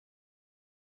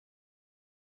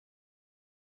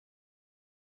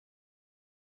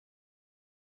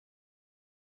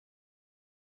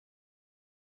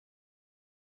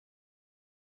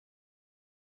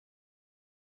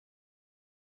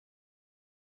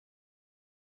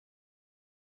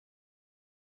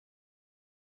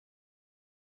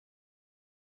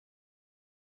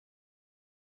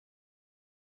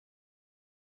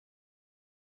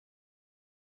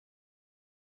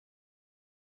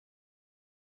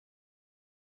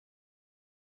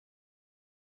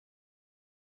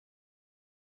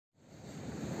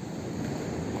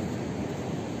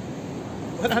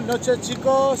Buenas noches,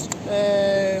 chicos.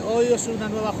 Hoy es una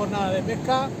nueva jornada de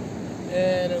pesca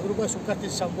en el grupo de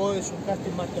Subcasting Samboy y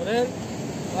Subcasting Martorell,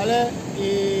 ¿vale?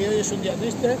 Y hoy es un día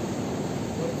triste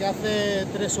porque hace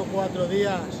 3 o 4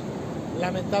 días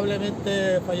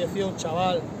lamentablemente falleció un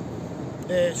chaval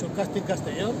de Subcasting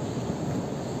Castellón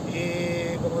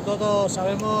y como todos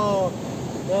sabemos,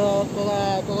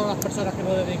 todas las personas que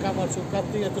nos dedicamos al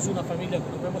subcasting, esto es una familia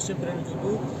que nos vemos siempre en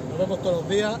YouTube, nos vemos todos los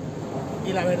días.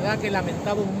 Y la verdad que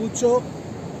lamentamos mucho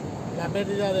la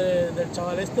pérdida del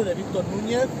chaval este, de Víctor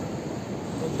Núñez,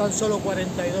 con tan solo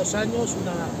 42 años,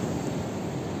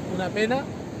 una pena.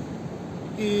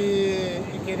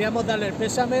 Y queríamos darle el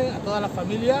pésame a toda la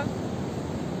familia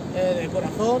de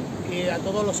corazón y a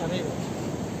todos los amigos,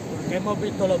 porque hemos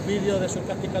visto los vídeos de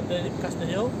Subcasting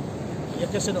Castellón y es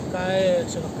que se nos cae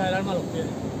el alma a los pies.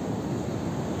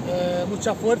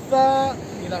 Mucha fuerza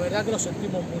y la verdad que lo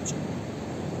sentimos mucho.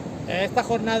 Esta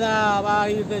jornada va a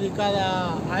ir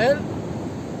dedicada a él,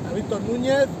 a Víctor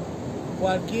Núñez.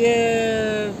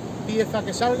 Cualquier pieza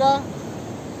que salga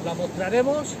la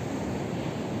mostraremos,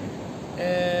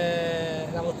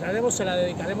 se la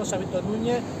dedicaremos a Víctor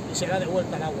Núñez y será de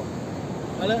vuelta al agua,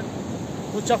 ¿vale?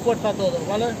 Mucha fuerza a todos,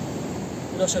 ¿vale?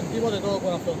 Y lo sentimos de todo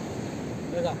corazón.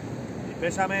 Venga. Y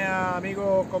pésame a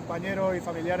amigos, compañeros y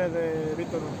familiares de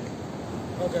Víctor Núñez.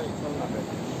 Ok.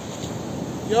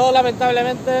 Yo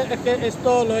lamentablemente es que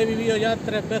esto lo he vivido ya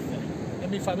 3 veces en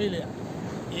mi familia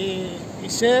y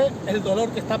sé el dolor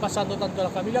que está pasando tanto la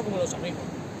familia como los amigos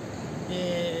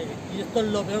y esto es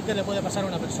lo peor que le puede pasar a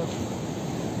una persona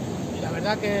y la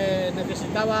verdad que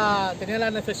tenía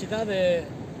la necesidad de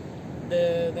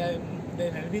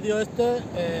en el vídeo este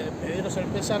pediros el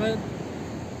pésame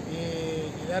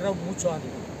y daros mucho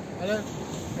ánimo, ¿vale?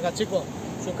 Venga chicos,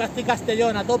 Subcasting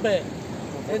Castellón a tope,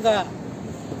 venga.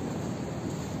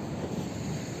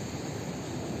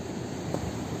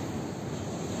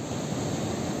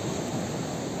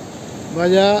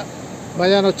 Vaya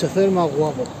anochecer más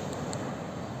guapo.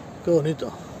 Qué bonito.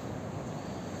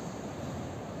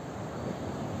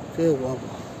 Qué guapo.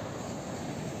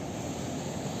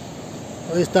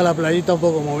 Hoy está la playita un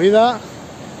poco movida.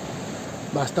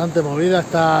 Bastante movida.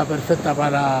 Está perfecta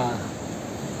para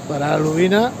la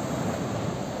lubina.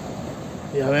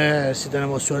 Y a ver si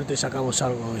tenemos suerte y sacamos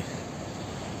algo hoy.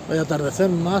 Vaya atardecer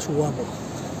más guapo.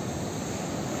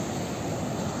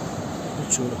 Muy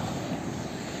chulo.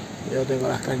 Yo tengo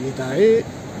las cañitas ahí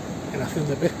en acción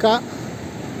de pesca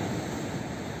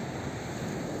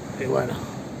y bueno,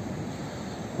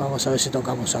 vamos a ver si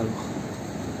tocamos algo.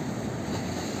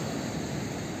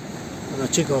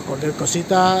 Bueno chicos, cualquier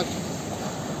cosita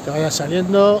que vaya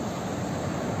saliendo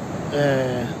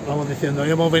vamos diciendo.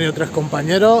 Hoy hemos venido 3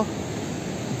 compañeros,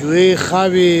 Luis,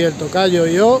 Javi, el tocayo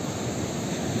y yo,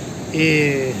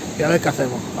 y a ver qué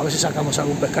hacemos, a ver si sacamos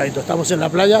algún pescadito. Estamos en la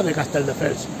playa de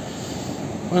Castelldefels.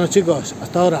 Bueno chicos,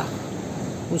 hasta ahora,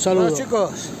 un saludo. Bueno chicos,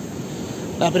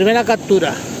 la primera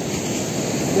captura,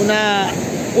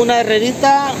 una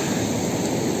herrerita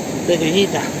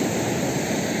pequeñita,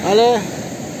 ¿vale?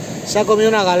 Se ha comido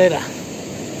una galera.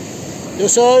 Yo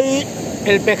soy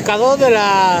el pescador de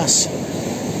las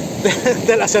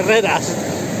herreras,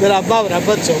 de las mabras,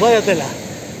 macho, vaya tela.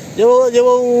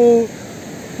 Llevo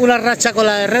una racha con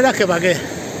las herreras que pa' qué.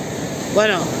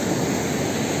 Bueno.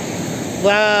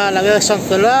 La voy a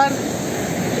desanzuelar,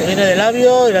 que viene de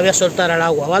labio, y la voy a soltar al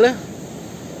agua, ¿vale?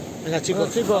 Venga chicos,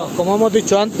 bueno, chicos, como hemos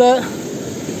dicho antes,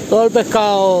 todo el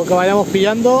pescado que vayamos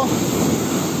pillando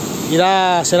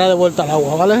será de vuelta al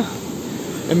agua, ¿vale?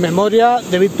 En memoria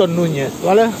de Víctor Núñez,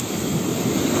 ¿vale?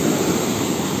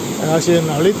 A ver si hay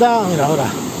una olita, mira ahora.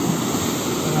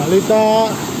 Una olita.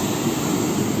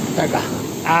 Venga,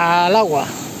 al agua.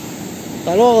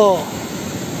 Hasta luego.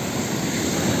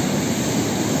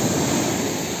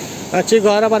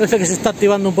 Chicos, ahora parece que se está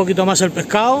activando un poquito más el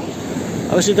pescado.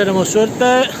 A ver si tenemos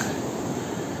suerte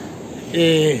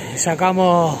y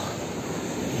sacamos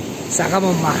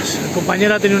más. El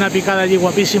compañero ha tenido una picada allí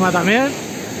guapísima también,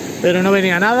 pero no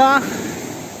venía nada.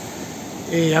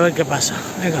 Y a ver qué pasa.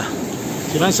 Venga,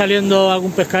 si van saliendo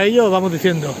algún pescadillo, vamos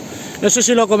diciendo. No sé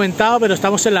si lo he comentado, pero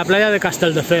estamos en la playa de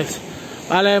Castelldefels,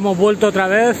 ¿vale? Hemos vuelto otra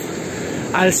vez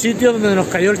al sitio donde nos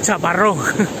cayó el chaparrón.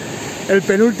 El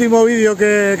penúltimo vídeo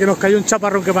que nos cayó un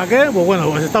chaparrón que pa' qué, pues bueno,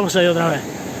 pues estamos ahí otra vez.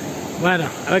 Bueno,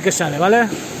 a ver qué sale, ¿vale?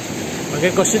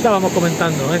 Cualquier cosita vamos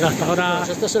comentando. Venga, hasta ahora. Pues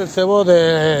este es el cebo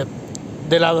de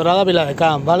la dorada Vila de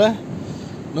Can, ¿vale?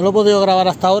 No lo he podido grabar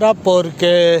hasta ahora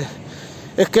porque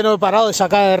es que no he parado de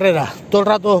sacar herreras. Todo el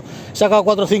rato he sacado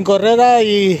 4 o 5 herreras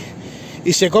y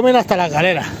se comen hasta las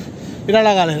galeras. Mira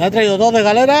la galera, he traído 2 de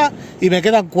galera y me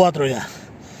quedan 4 ya.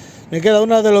 me queda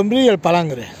una de lombriz y el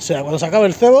palangre. O sea, cuando se acabe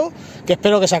el cebo, que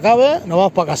espero que se acabe, nos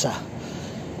vamos para casa.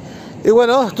 Y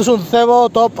bueno, esto es un cebo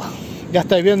top. Ya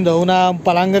estáis viendo, un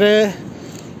palangre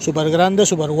súper grande,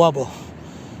 súper guapo.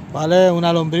 ¿Vale?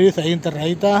 Una lombriz ahí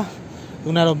enterradita,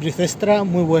 una lombriz extra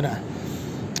muy buena.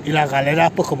 Y las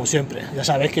galeras, pues como siempre. Ya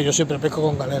sabéis que yo siempre pesco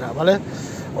con galeras, ¿vale?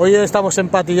 Hoy estamos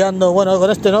empatillando, bueno, con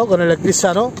este no, con el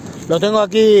eclipse no. Lo tengo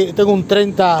aquí, tengo un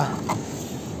 30,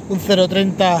 un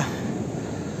 0,30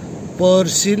 por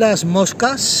si las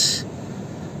moscas,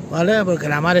 ¿vale? Porque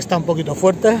la mar está un poquito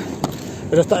fuerte.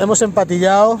 Pero hemos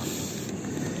empatillado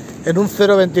en un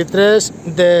 0,23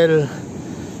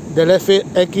 del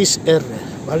FXR,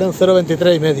 ¿vale? Un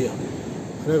 0,23 y medio,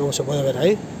 ¿vale? Como se puede ver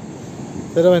ahí,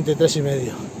 0,23 y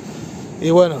medio. Y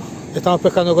bueno, estamos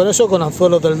pescando con eso, con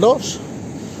anzuelos del 2,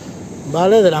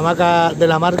 ¿vale? De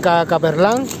la marca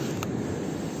Caperlán,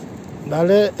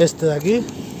 ¿vale? Este de aquí,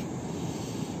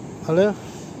 ¿vale?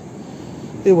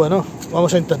 Y bueno,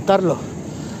 vamos a intentarlo,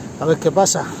 a ver qué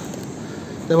pasa.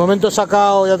 De momento he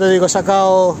sacado, ya te digo, he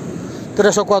sacado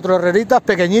 3 o 4 herreritas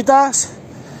pequeñitas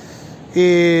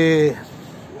y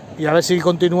a ver si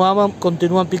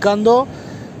continúan picando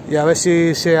y a ver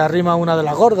si se arrima una de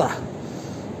las gordas.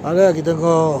 ¿Vale? Aquí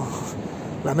tengo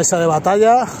la mesa de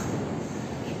batalla,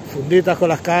 funditas con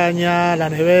las cañas, la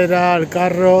nevera, el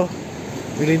carro,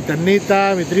 mi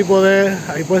linternita, mi trípode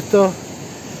ahí puesto.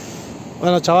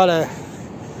 Bueno, chavales,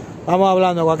 vamos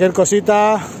hablando, cualquier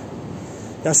cosita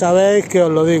ya sabéis que os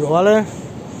lo digo, ¿vale?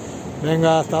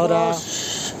 Venga, hasta ahora.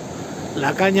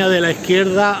 La caña de la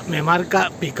izquierda me marca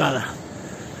picada.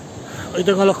 Hoy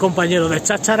tengo a los compañeros de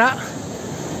cháchara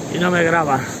y no me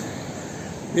graban.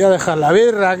 Voy a dejar la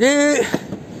birra aquí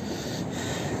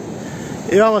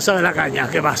y vamos a ver la caña,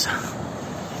 qué pasa.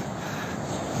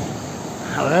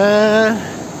 A ver.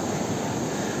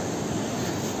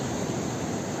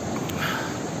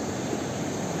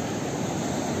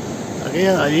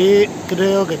 Aquella de allí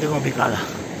creo que tengo picada,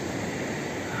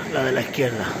 la de la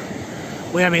izquierda.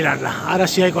 Voy a mirarla. Ahora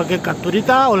si hay cualquier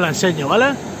capturita os la enseño,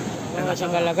 ¿vale? Venga, a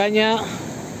sacar la caña.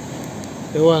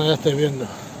 Y bueno, ya estáis viendo.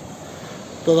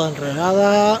 Toda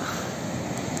enredada.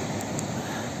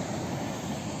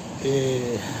 Y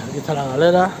aquí está la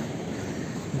galera.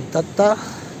 Intacta.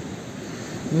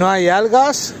 No hay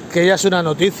algas, que ya es una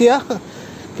noticia.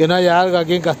 Que no haya alga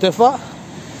aquí en Castefa.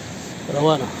 Pero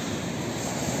bueno.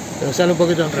 Pero sale un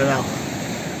poquito enredado.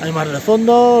 Hay más de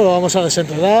fondo, lo vamos a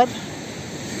desenredar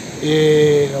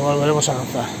y lo volveremos a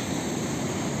lanzar,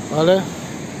 ¿vale?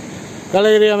 Qué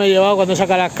alegría me he llevado cuando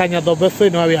saca las cañas 2 veces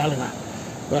y no había alga.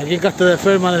 Pues aquí en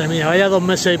Castefa, madre mía, vaya 2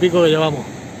 meses y pico que llevamos.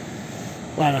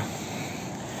 Bueno,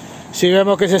 si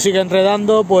vemos que se sigue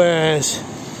enredando, pues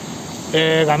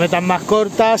gametas más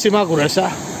cortas y más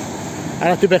gruesas.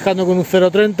 Ahora estoy pescando con un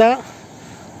 0,30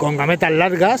 con gametas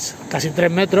largas, casi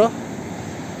 3 metros.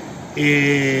 Y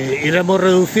iremos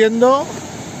reduciendo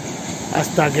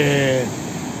hasta que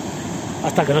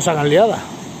no se hagan liadas.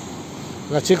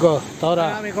 Venga, chicos, hasta ahora.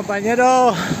 Bueno, mi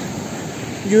compañero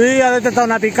Yui ha detectado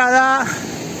una picada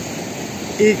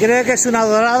y cree que es una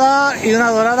dorada, y una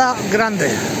dorada grande.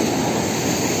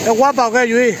 ¿Es guapa o qué,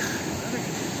 Yui?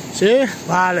 ¿Sí?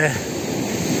 Vale.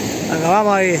 Venga,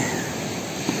 vamos ahí.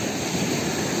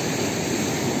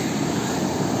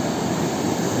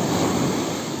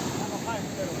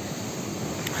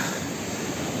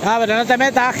 Ah, pero no te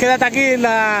metas, quédate aquí en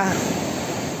la...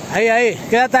 Ahí,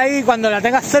 quédate ahí, cuando la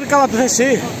tengas cerca, entonces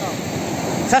sí.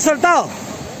 ¿Se ha soltado?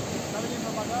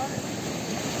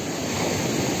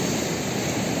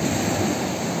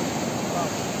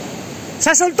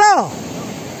 ¿Se ha soltado?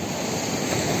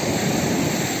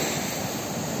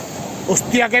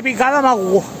 Hostia, qué picada más...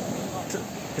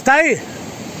 ¿Está ahí?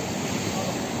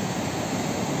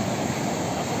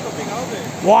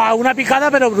 Guau, una picada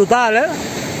pero brutal, ¿eh?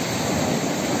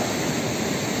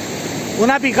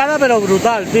 Una picada pero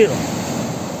brutal, tío.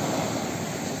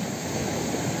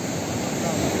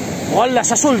 ¡Hola!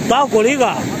 Se ha soltado,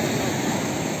 colega.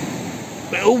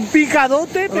 Un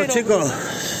picadote, pero... Bueno, chicos,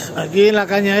 aquí en la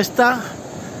caña esta,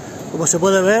 como se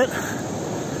puede ver,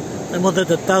 hemos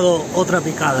detectado otra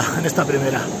picada en esta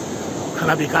primera.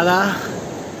 La picada,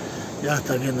 ya la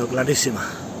estáis viendo, clarísima.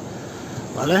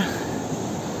 ¿Vale?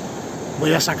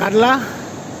 Voy a sacarla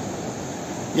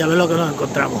y a ver lo que nos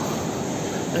encontramos.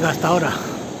 Venga, hasta ahora.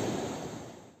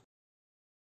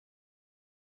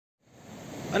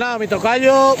 Bueno, mi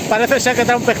tocayo parece ser que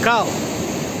trae un pescado.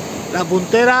 La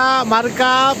puntera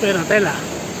marca peratela.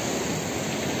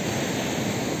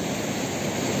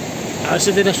 A ver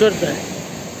si tiene suerte.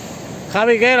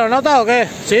 Javi, ¿qué? ¿Lo nota o qué?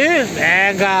 ¿Sí?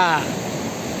 Venga.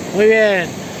 Muy bien.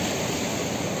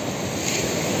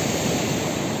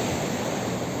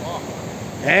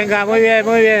 Venga, muy bien,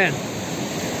 muy bien.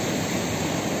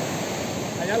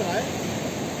 Hay algo, ¿eh?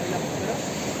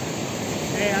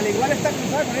 Al igual está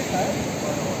cruzada con esta, ¿eh?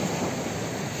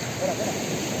 Espera.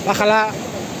 Bájala.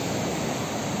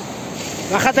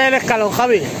 Bájate del escalón,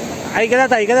 Javi. Ahí,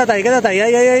 quédate ahí.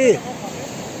 Ahí.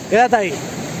 Quédate ahí.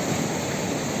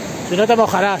 Si no te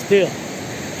mojarás, tío.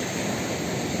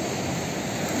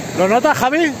 ¿Lo notas,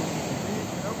 Javi?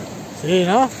 Sí,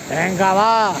 ¿no? Venga,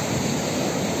 va.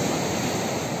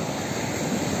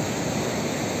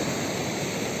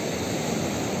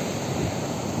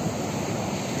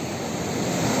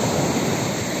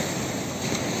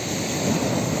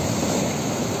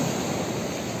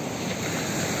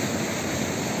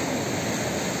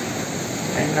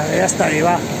 Venga, ya está ahí,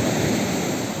 va.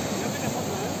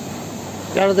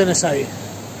 Ya lo tienes ahí.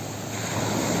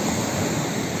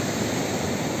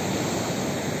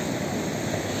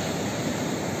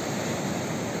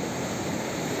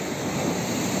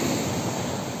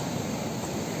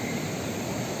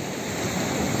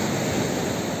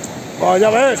 Oh,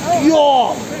 ya ves,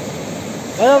 tío.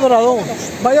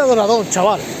 Vaya doradón,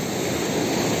 chaval.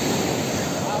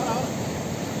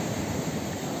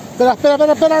 Espera,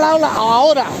 la ola.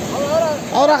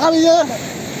 Ahora, Javi.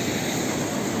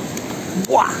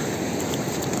 ¡Buah!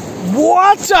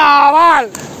 ¡Buah, chaval!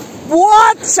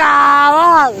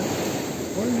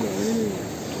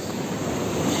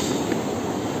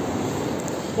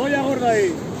 Polla gorda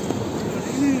ahí.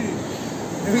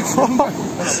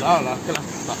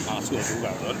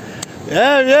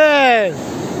 Bien.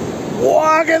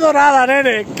 ¡Buah, qué dorada,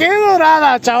 nene! ¡Qué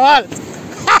dorada, chaval!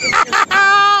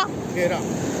 ¿Qué era?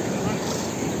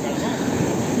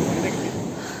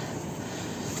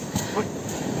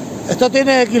 Esto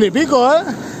tiene kilo y pico, ¿eh?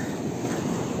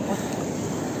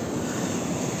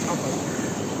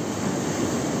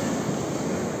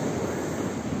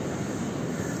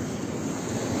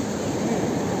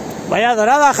 Vaya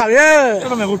dorada, Javier. Esto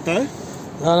no me gusta, ¿eh?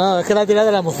 No, es que la tira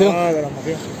de la emoción. Ah, de la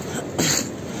emoción.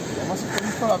 Además es que he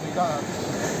visto la picada.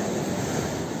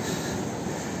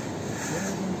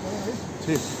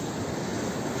 Sí.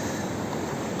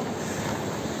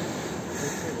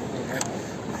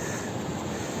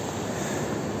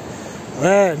 A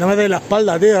ver, no me deis la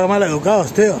espalda, tío, que mal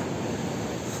educados, tío.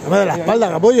 No me deis la espalda,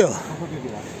 capullo.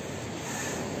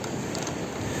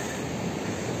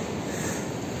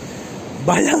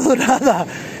 Vaya dorada.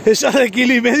 Eso de 1,5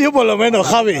 kilos por lo menos,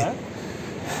 Javi.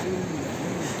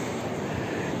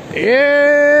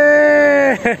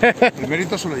 El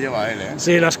mérito se lo lleva a él, ¿eh?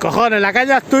 Sí, los cojones, la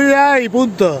caña es tuya y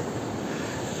punto.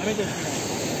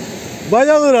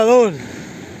 Vaya doradón.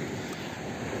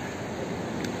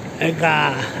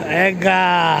 Venga.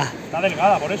 Está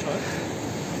delgada por eso,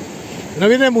 ¿eh? No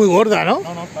viene muy gorda, ¿no?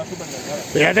 No, está súper delgada.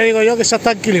 Pero ya te digo yo que esa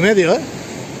está en 1,5 kilos, ¿eh?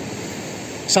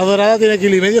 Esa dorada tiene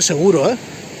 1,5 kilos seguro, ¿eh?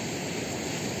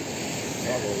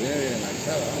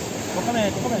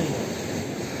 Cógeme.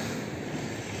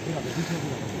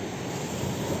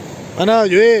 Bueno,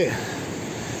 Luis.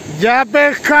 ¡Ya ha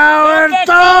pescado el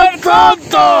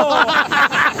tonto!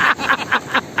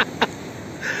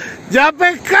 ¡Ya ha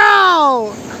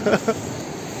pescado!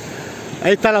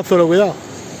 Ahí está el anzuelo, cuidado.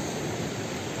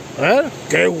 A ver,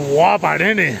 qué guapa,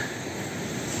 nene.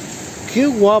 Qué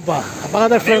guapa.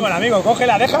 Apágate el frente. Amigo,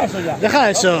 cógela, deja eso ya.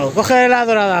 Deja eso, coge la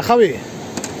dorada, Javi.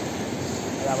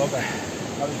 La boca.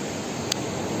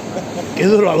 Qué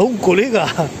doradón, colega.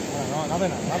 No hace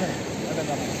nada.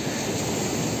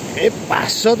 Qué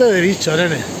pasote de bicho,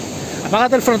 nene.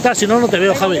 Apágate el frontal, si no, no te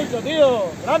veo, Javi. Mucho, tío.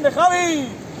 ¡Grande, Javi!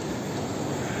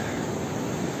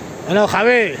 Bueno,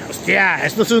 Javi, hostia,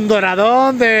 esto es un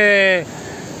doradón de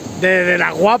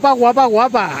la guapa.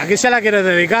 ¿A qué se la quieres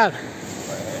dedicar?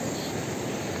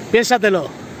 Piénsatelo.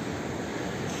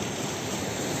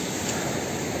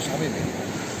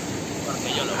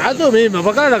 A tú mismo,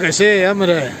 pues claro que sí,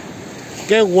 hombre.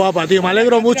 Qué guapa, tío. Me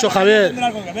alegro mucho, Javier.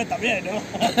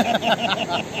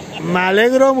 Me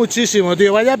alegro muchísimo,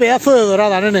 tío. Vaya pedazo de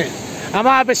dorada, nene.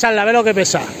 Vamos a pesarla, a ver lo que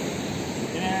pesa.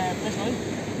 ¿Tiene peso ahí?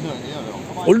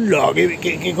 ¡Hola!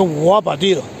 ¡Qué guapa,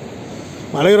 tío!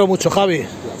 Me alegro mucho, Javi.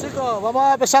 Chicos,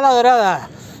 vamos a pesar la dorada.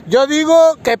 Yo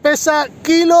digo que pesa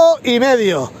 1,5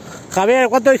 kilos. Javier,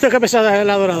 ¿cuánto dices que pesa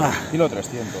la dorada?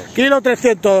 1,300 Kilo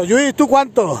 300. Luis, ¿tú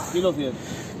cuánto? 1,100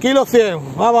 Kilo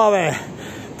 100. Vamos a ver.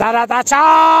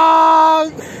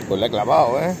 ¡Taratachán! Pues le he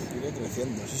clavado, ¿eh?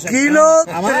 Kilo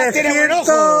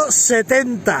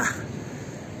 370.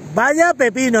 Vaya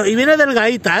pepino. Y viene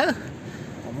delgadita, ¿eh?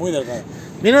 Muy delgado.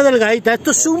 Viene delgadita.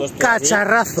 Esto es un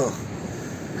cacharrazo.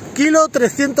 Kilo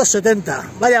 370.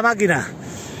 Vaya máquina.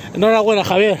 Enhorabuena,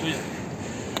 Javier.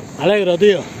 Me alegro,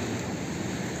 tío.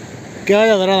 Qué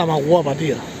vaya dorada más guapa,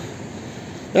 tío.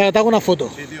 Venga, te hago una foto.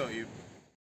 Sí, tío.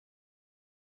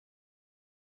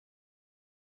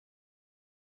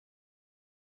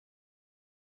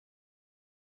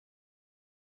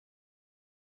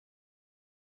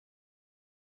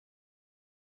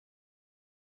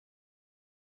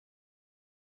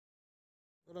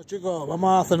 Bueno chicos,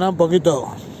 vamos a cenar un poquito.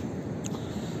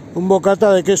 Un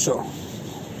bocata de queso.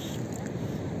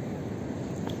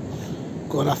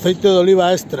 Con aceite de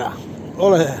oliva extra.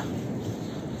 ¡Ole!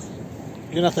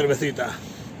 Y una cervecita.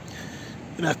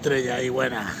 Una estrella ahí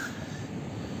buena.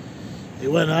 Y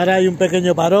bueno, ahora hay un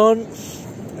pequeño parón.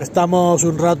 Estamos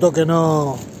un rato que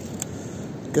no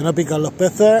pican los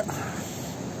peces.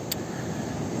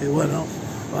 Y bueno,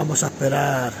 vamos a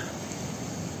esperar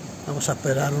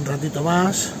un ratito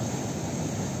más.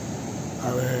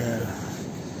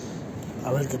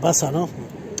 A ver qué pasa, ¿no?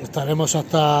 Estaremos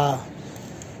hasta,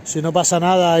 si no pasa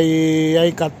nada y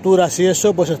hay capturas y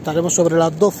eso, pues estaremos sobre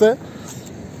las 12.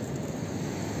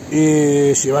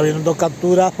 Y si va viendo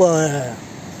capturas, pues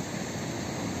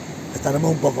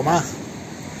estaremos un poco más.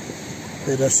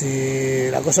 Pero si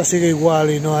la cosa sigue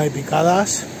igual y no hay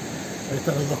picadas, ahí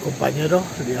están los dos compañeros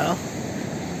liados,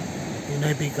 y no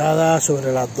hay picadas,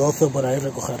 sobre las 12 por ahí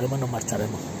recogeremos y nos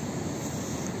marcharemos.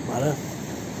 ¿Vale?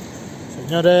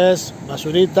 Señores,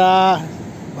 basurita,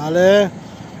 ¿vale?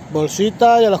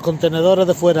 Bolsita y a los contenedores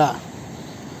de fuera.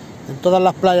 En todas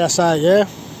las playas hay, ¿eh?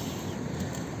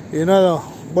 Y nada,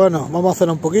 bueno, vamos a hacer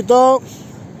un poquito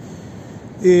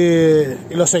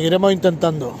y lo seguiremos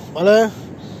intentando, ¿vale?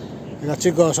 Venga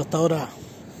chicos, hasta ahora.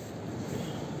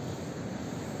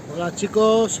 Hola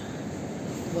chicos.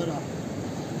 Bueno,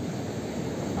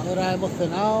 ahora hemos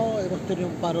cenado, hemos tenido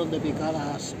un parón de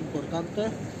picadas importante,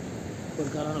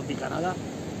 porque ahora no pica nada.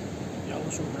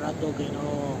 Llevamos un rato que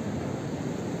no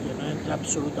entra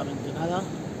absolutamente nada.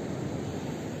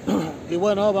 Y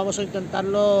bueno, vamos a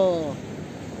intentarlo,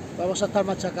 vamos a estar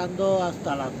machacando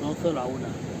hasta las 12 o la 1.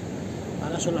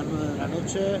 Ahora son las 9 de la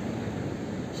noche.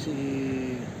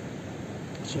 Si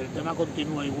el tema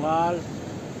continúa igual,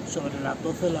 sobre las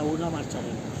 12 o la 1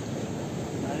 marcharemos.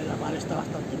 ¿Vale? La mar está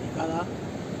bastante picada,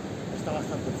 está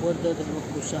bastante fuerte, tenemos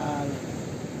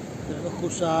que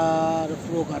usar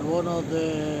fluocarbonos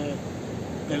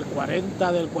del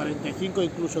 40, del 45,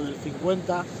 incluso del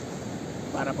 50,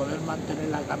 para poder mantener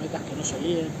las gametas que no se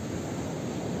líen,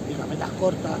 y gametas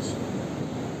cortas,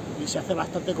 y se hace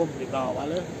bastante complicado,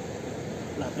 ¿vale?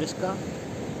 La pesca,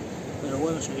 pero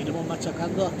bueno, seguiremos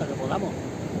machacando hasta que podamos,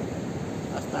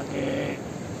 hasta que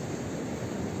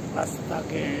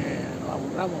nos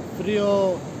aburramos.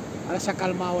 Frío, ahora se ha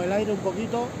calmado el aire un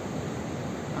poquito,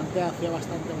 antes hacía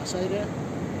bastante más aire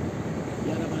y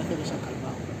ahora parece que se ha calmado.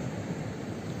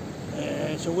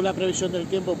 Según la previsión del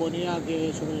tiempo ponía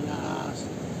que sobre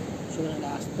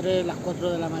las 3, las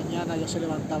 4 de la mañana ya se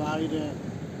levantaba aire,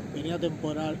 venía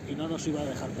temporal y no nos iba a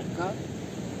dejar pescar,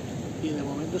 y de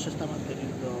momento se está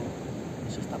manteniendo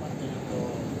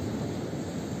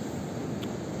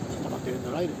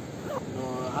el aire.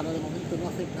 No, ahora de momento no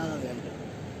hace nada de aire.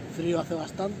 Frío hace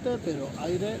bastante, pero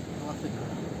aire no hace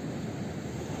nada.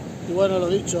 Y bueno, lo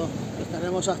dicho,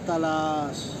 estaremos hasta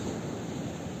las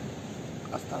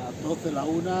 12, la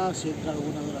 1, si entra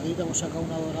alguna doradita. Hemos sacado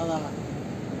una dorada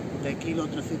de kilo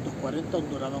 340,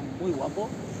 un doradón muy guapo.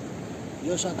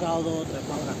 Yo he sacado 2 o 3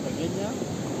 mabras pequeñas,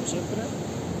 como siempre.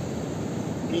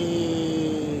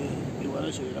 Y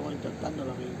bueno, seguiremos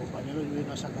intentándolo. Mi compañero Luis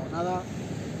no ha sacado nada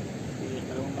y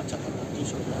estaremos machacando aquí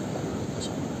sobre esta hora.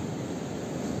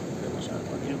 Vamos a ver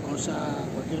cualquier cosa,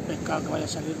 cualquier pescado que vaya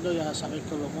saliendo, ya sabéis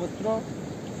que os lo muestro,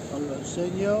 os lo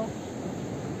enseño.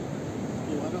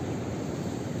 Y bueno,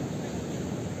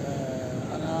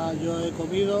 ahora yo he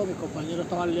comido, mis compañeros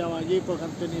estaban liados allí porque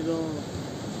han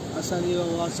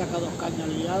sacado 2 cañas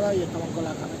liadas y estaban con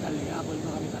las gametas liadas,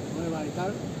 poniendo gametas nuevas y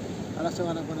tal. Ahora se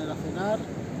van a poner a cenar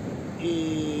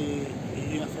y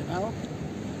yo he cenado.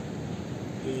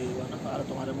 Y bueno, ahora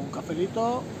tomaremos un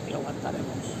cafelito y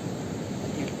aguantaremos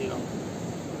aquí el tirón.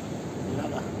 Y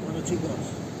nada, bueno chicos,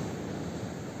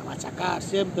 a machacar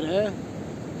siempre, ¿eh?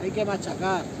 Hay que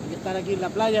machacar, hay que estar aquí en la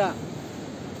playa.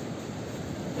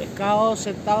 Pescado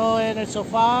sentado en el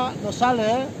sofá no sale,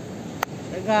 ¿eh?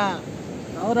 Venga,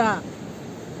 ahora.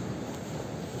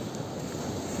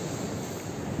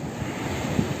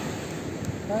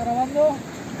 ¿Está grabando?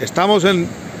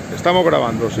 Estamos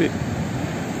grabando, sí.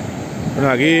 Bueno,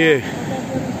 aquí...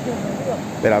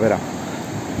 Espera.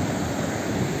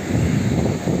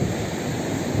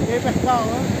 Qué pescado,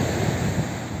 ¿eh?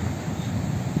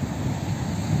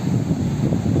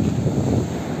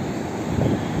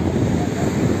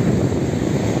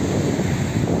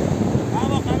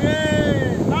 ¡Vamos,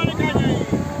 Javier! ¡Dale caña ahí!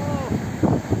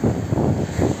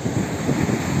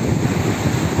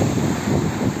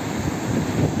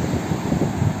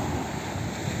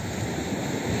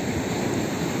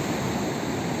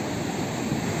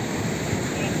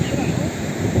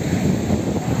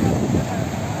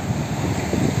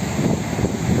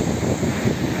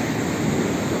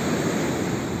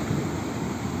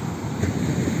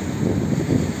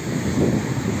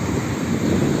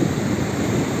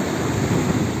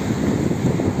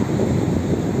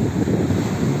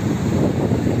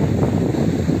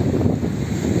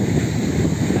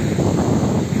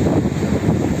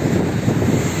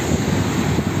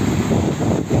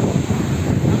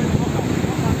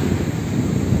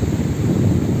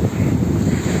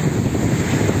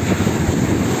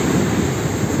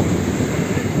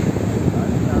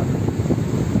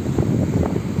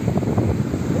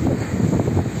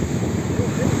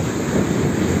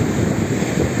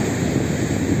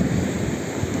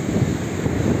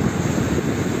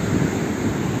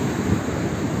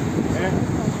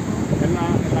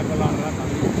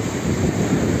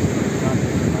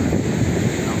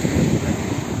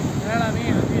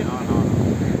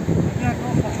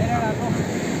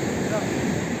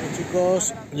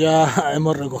 chicos, ya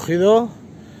hemos recogido.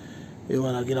 Y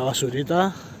bueno, aquí la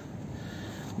basurita.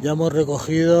 Ya hemos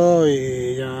recogido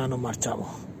y ya nos marchamos.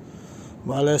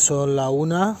 Vale, son la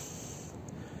 1.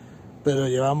 Pero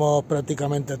llevamos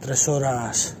prácticamente 3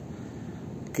 horas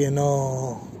que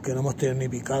no hemos tenido ni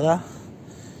picada.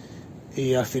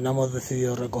 Y al final hemos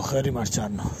decidido recoger y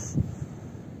marcharnos.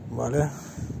 Vale.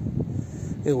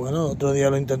 Y bueno, otro día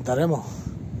lo intentaremos.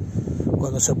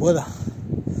 Cuando se pueda.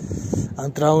 Ha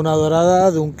entrado una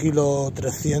dorada de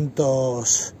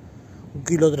 1,340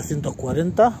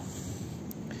 kg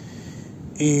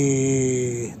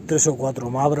y 3 o 4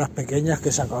 mabras pequeñas que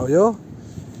he sacado yo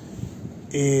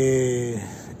y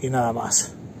nada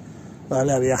más.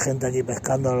 Vale, había gente allí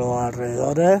pescando a los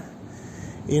alrededores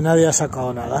y nadie ha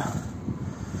sacado nada.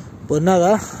 Pues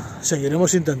nada,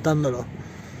 seguiremos intentándolo,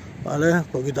 vale,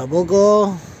 poquito a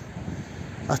poco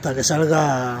hasta que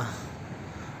salga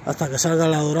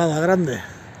la dorada grande.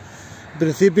 En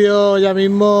principio, ya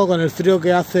mismo con el frío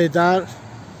que hace y tal,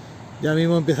 ya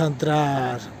mismo empieza a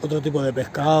entrar otro tipo de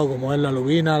pescado, como es la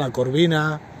lubina, la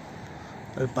corvina,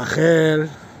 el pajel,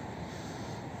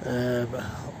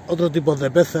 otros tipos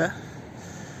de peces.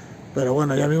 Pero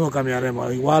bueno, ya mismo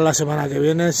cambiaremos. Igual la semana que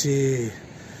viene, si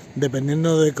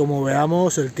dependiendo de cómo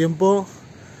veamos el tiempo,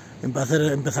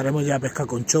 empezaremos ya a pescar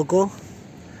con choco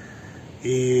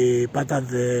y patas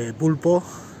de pulpo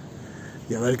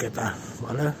y a ver qué tal,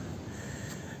 ¿vale?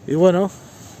 Y bueno,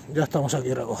 ya estamos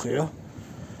aquí recogidos.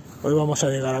 Hoy vamos a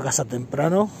llegar a casa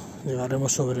temprano,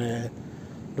 llegaremos sobre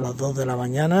las 2 de la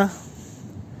mañana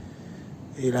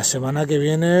y la semana que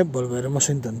viene volveremos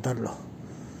a intentarlo,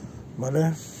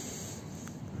 ¿vale?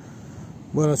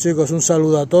 Bueno chicos, un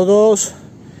saludo a todos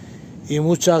y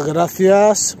muchas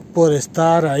gracias por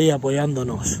estar ahí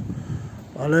apoyándonos,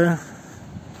 ¿vale?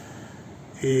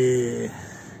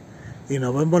 Y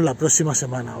nos vemos la próxima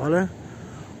semana, ¿vale?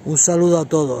 Un saludo a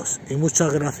todos y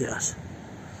muchas gracias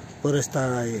por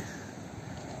estar ahí.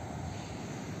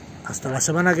 Hasta la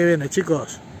semana que viene,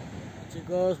 chicos.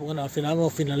 Chicos, bueno, al final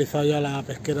hemos finalizado ya la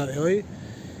pesquera de hoy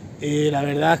y la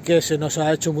verdad es que se nos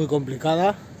ha hecho muy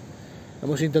complicada.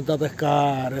 Hemos intentado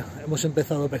pescar, hemos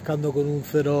empezado pescando con un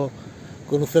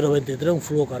 0,23, un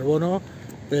fluocarbono,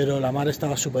 pero la mar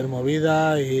estaba súper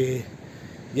movida y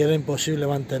era imposible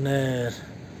mantener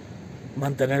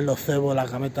los cebos,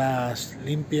 las gametas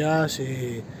limpias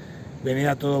y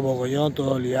venía todo mogollón,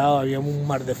 todo liado, había un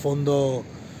mar de fondo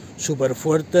súper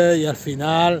fuerte y al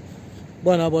final,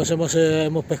 bueno, pues hemos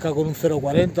pescado con un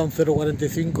 0,40, un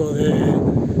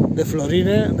 0,45 de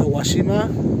florines, de guasima,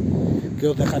 que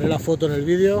os dejaré la foto en el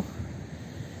vídeo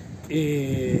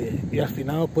y al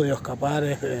final hemos podido escapar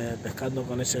pescando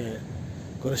con ese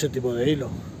tipo de hilo.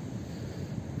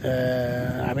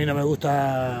 A mí no me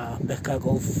gusta pescar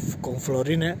con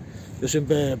florines, yo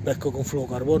siempre pesco con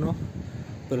fluocarbono,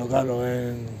 pero claro,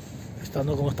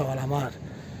 estando como estaba la mar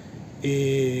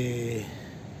y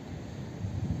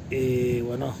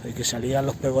bueno, y que salían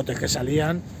los pegotes que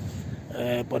salían,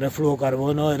 poner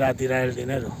fluocarbono era tirar el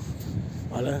dinero,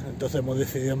 ¿vale? Entonces hemos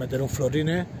decidido meter un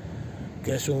florine,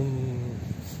 que es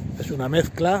una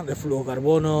mezcla de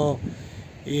fluocarbono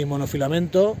y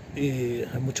monofilamento y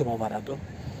es mucho más barato.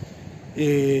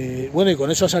 Y bueno, y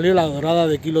con eso ha salido la dorada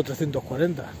de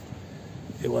 1,340 kg.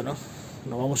 Y bueno,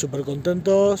 nos vamos súper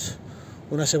contentos.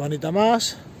 Una semanita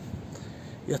más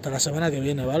y hasta la semana que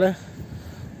viene, ¿vale?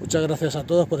 Muchas gracias a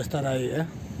todos por estar ahí, ¿eh?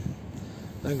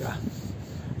 Venga,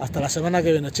 hasta la semana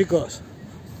que viene, chicos.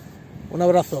 Un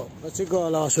abrazo. Bueno,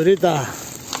 chicos, la basurita,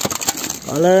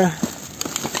 ¿vale?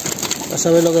 Ya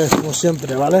sabéis lo que decimos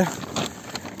siempre, ¿vale?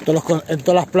 En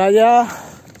todas las playas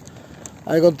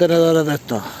hay contenedores de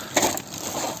estos.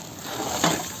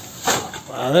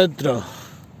 Para adentro.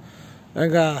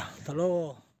 Venga, hasta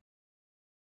luego.